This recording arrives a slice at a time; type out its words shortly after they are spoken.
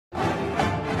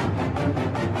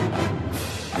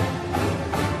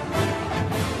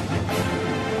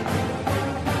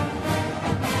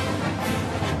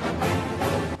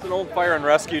fire and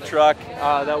rescue truck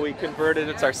that we converted.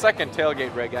 It's our second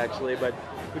tailgate rig actually, but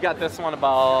we got this one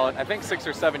about, I think, 6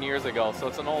 or 7 years ago. So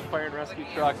it's an old fire and rescue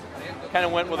truck. Kind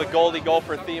of went with a Goldie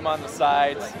Gopher theme on the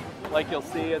sides, like you'll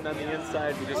see, and then the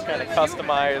inside we just kind of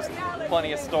customized,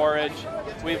 plenty of storage.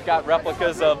 We've got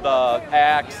replicas of the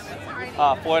axe,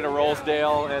 Floyd of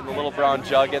Rosedale, and the little brown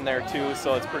jug in there too,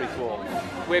 so it's pretty cool.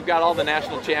 We've got all the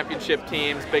national championship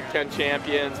teams, Big Ten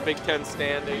champions, Big Ten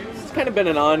standings. It's kind of been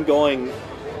an ongoing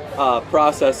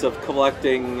process of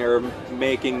collecting or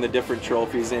making the different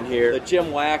trophies in here. The Jim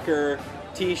Wacker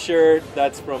t-shirt,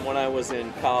 that's from when I was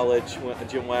in college, when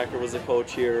Jim Wacker was a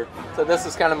coach here. So this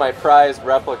is kind of my prized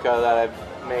replica that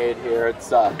I've made here. It's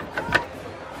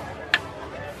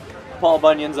Paul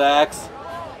Bunyan's axe.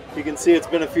 You can see it's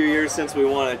been a few years since we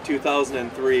won it,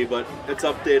 2003, but it's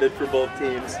updated for both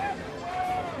teams.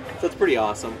 So it's pretty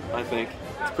awesome, I think.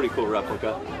 It's a pretty cool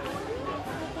replica.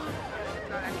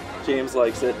 James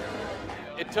likes it.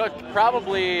 It took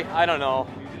probably, I don't know,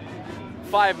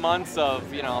 5 months of,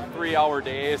 3-hour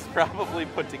days probably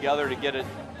put together to get it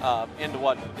into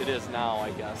what it is now,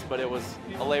 I guess. But it was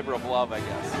a labor of love, I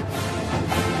guess.